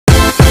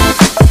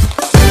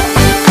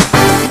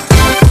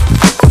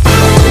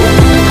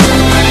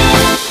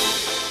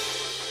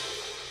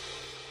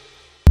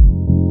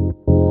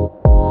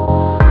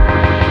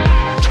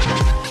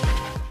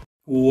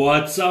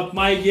What's up,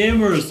 my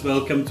gamers?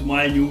 Welcome to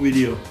my new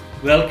video.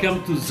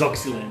 Welcome to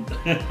Zoxxland.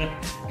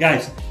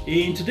 Guys,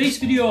 in today's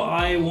video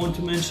I want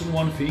to mention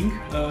one thing.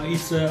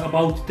 It's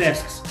about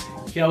tasks.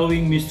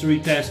 Halloween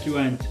mystery task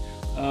event.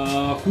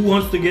 Who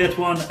wants to get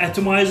one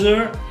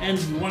atomizer and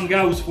one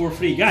Gauss for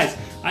free? Guys,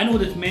 I know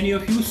that many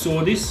of you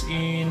saw this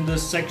in the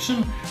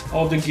section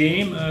of the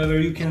game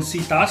where you can see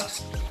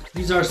tasks.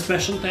 These are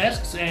special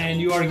tasks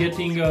and you are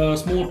getting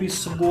small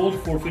pieces of gold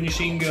for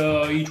finishing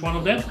each one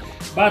of them.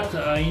 But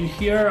in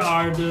here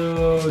are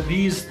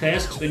these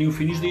tasks. When you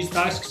finish these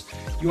tasks,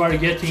 you are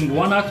getting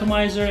one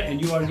atomizer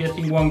and you are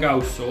getting one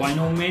Gauss. So I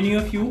know many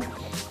of you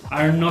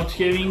are not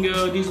having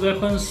these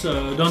weapons,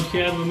 don't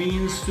have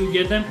means to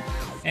get them.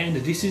 And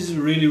this is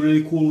a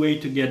really cool way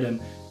to get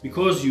them,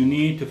 because you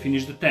need to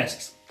finish the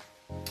tasks.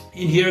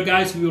 In here,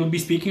 guys, we will be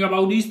speaking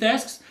about these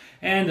tasks,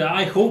 and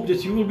I hope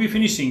that you will be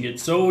finishing it.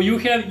 So you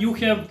have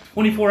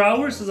 24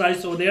 hours, as I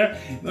saw there.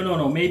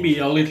 No, maybe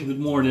a little bit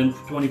more than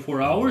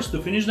 24 hours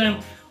to finish them,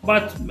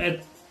 but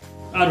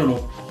I don't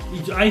know.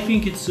 I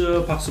think it's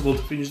possible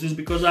to finish this,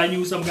 because I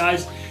knew some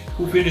guys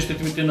who finished it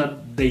within a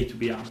day, to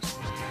be honest.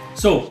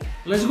 So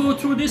let's go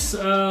through this.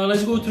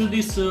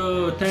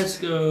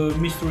 Task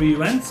mystery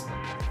events.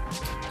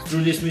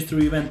 Through this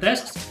mystery event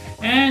tasks,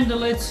 and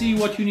let's see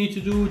what you need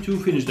to do to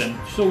finish them.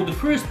 So the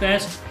first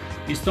task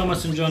is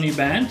Thomas and Johnny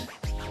band.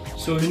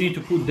 So you need to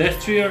put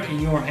Destroyer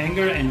in your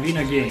hangar and win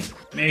a game.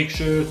 Make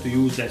sure to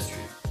use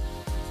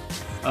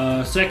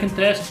Destroyer. Second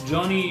task,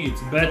 Johnny,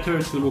 it's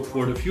better to look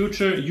for the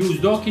future.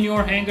 Use Doc in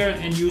your hangar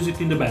and use it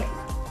in the battle.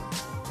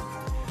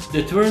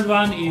 The third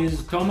one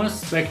is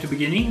Thomas, back to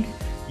beginning.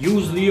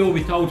 Use Leo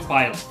without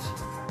pilot.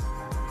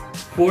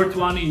 Fourth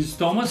one is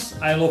Thomas,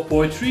 I love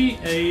poetry.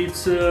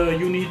 It's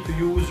you need to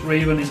use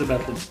Raven in the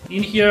battle.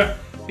 In here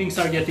things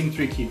are getting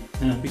tricky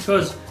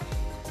because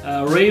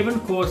Raven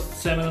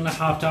costs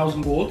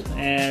 7,500 gold,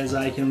 as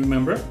I can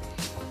remember.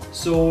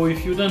 So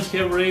if you don't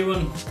have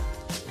Raven,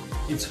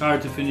 it's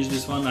hard to finish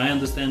this one. I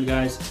understand,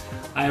 guys.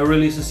 I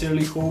really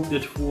sincerely hope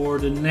that for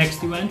the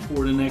next event,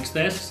 for the next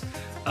tasks,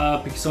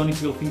 Pixonic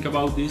will think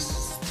about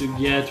this to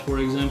get, for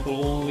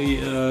example,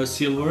 only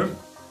silver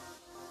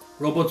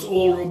robots,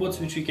 all robots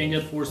which we can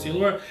get for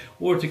silver,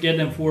 or to get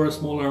them for a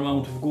smaller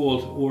amount of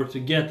gold, or to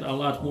get a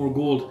lot more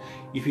gold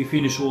if we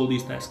finish all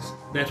these tasks.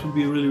 That would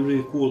be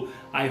really cool.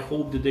 I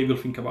hope that they will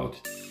think about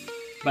it.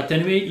 But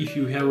anyway, if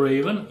you have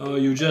Raven,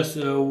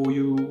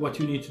 what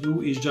you need to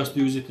do is just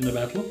use it in the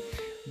battle.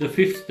 The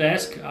fifth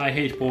task, I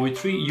hate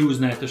poetry,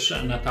 use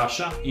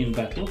Natasha in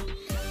battle.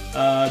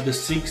 The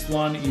sixth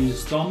one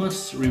is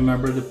Thomas,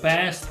 remember the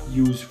past,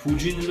 use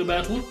Fujin in the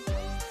battle.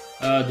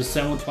 The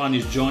seventh one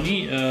is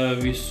Johnny.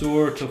 We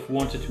sort of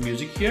wanted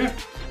music here.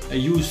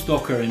 Use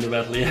Stalker in the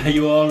battle. Yeah,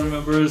 you all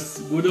remember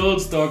good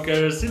old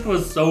Stalkers. It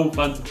was so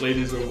fun to play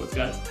these robots,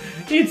 guys.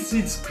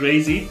 It's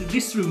crazy.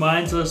 This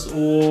reminds us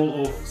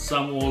all of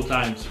some old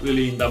times,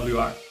 really, in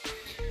WR.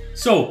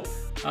 So,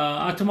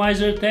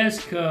 Atomizer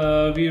task,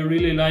 we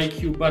really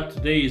like you, but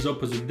today is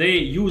opposite day.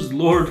 Use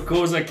Lord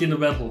Kozak in the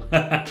battle.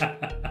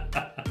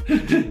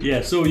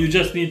 Yeah, so you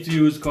just need to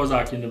use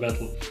Kozak in the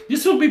battle.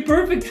 This will be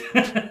perfect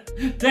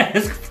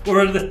task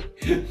for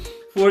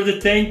the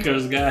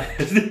tankers, guys.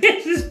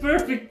 This is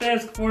perfect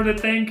task for the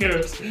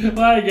tankers.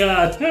 My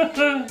God.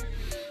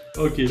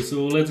 Okay,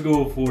 so let's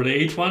go for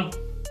the 8th one.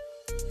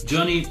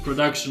 Johnny,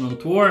 production on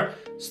tour.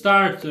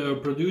 Start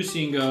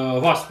producing a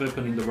VASP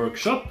weapon in the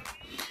workshop.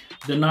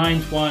 The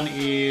 9th one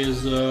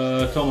is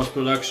Thomas,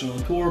 production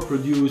on tour.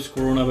 Produce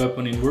Corona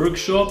weapon in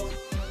workshop.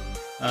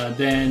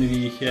 Then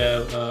we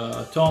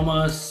have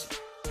Thomas,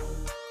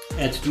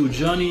 add to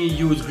Johnny,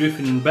 use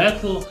Griffin in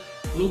battle.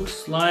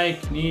 Looks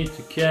like need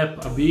to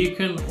cap a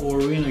beacon or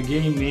win a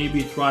game,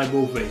 maybe try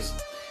both ways.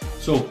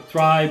 So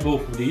try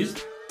both of these.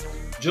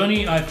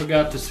 Johnny, I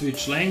forgot to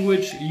switch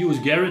language, use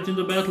Garrett in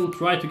the battle,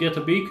 try to get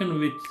a beacon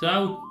with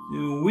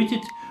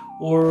it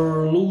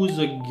or lose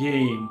a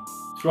game.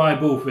 Try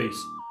both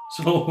ways.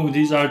 So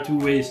these are two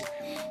ways,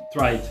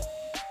 try it.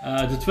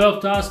 The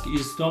 12th task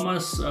is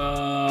Thomas,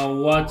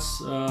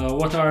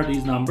 what are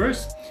these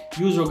numbers?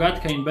 Use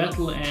Rogatka in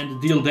battle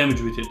and deal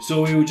damage with it.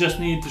 So you just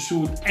need to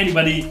shoot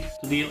anybody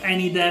to deal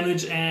any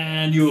damage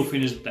and you will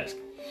finish the task.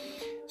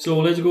 So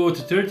let's go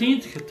to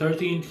 13th.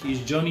 13th is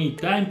Johnny,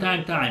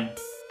 time.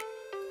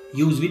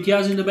 Use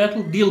Vityaz in the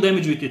battle, deal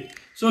damage with it.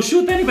 So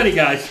shoot anybody,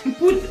 guys.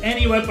 Put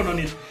any weapon on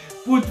it.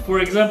 Put, for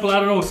example, I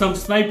don't know, some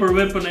sniper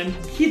weapon and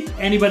hit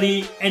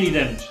anybody, any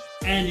damage.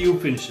 And you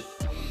finish it.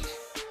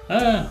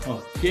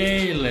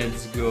 Okay,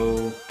 let's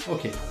go.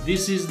 Okay,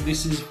 this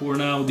is for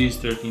now these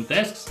 13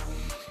 tasks,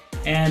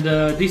 and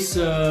these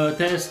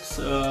tasks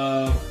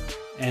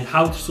and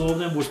how to solve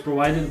them was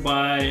provided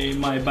by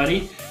my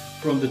buddy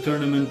from the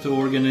tournament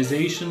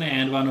organization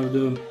and one of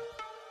the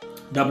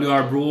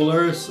WR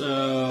Brawlers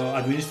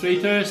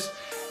administrators,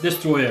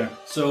 Destroyer.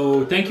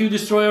 So thank you,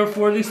 Destroyer,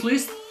 for this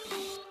list.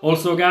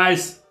 Also,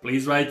 guys,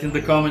 please write in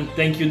the comment,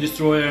 thank you,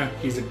 Destroyer.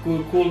 He's a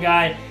cool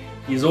guy.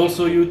 He's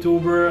also a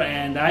YouTuber,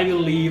 and I will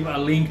leave a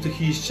link to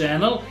his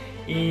channel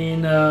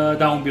in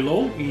down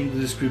below in the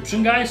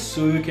description, guys,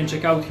 so you can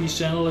check out his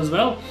channel as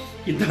well.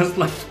 he does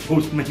like to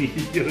post many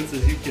videos,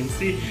 as you can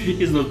see.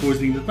 He's not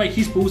posting that much.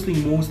 He's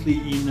posting mostly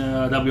in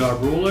WR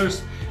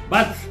Brawlers,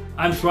 but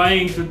I'm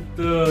trying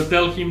to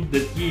tell him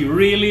that he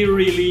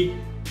really,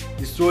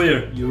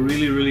 Destroyer, you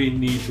really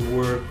need to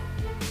work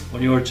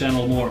on your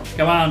channel more.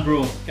 Come on,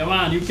 bro, come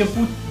on, you can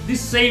put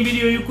this same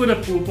video you could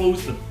have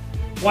posted.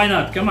 Why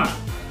not? Come on.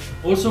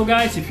 Also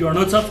guys, if you are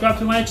not subscribed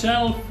to my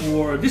channel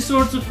for this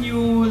sorts of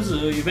news,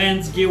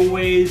 events,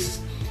 giveaways,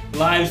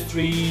 live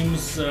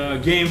streams,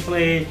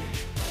 gameplay,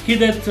 hit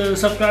that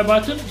subscribe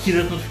button, hit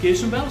that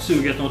notification bell so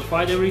you get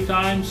notified every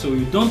time, so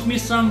you don't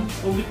miss some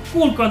of the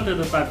cool content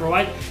that I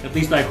provide. At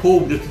least I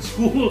hope that it's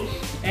cool.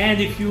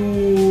 And if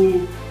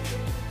you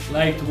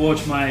like to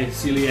watch my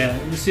silly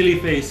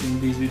face in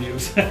these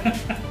videos.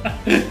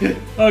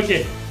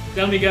 Okay,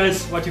 tell me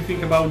guys what you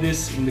think about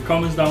this in the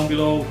comments down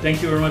below.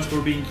 Thank you very much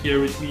for being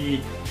here with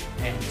me,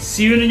 and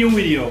see you in a new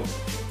video.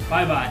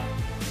 Bye bye.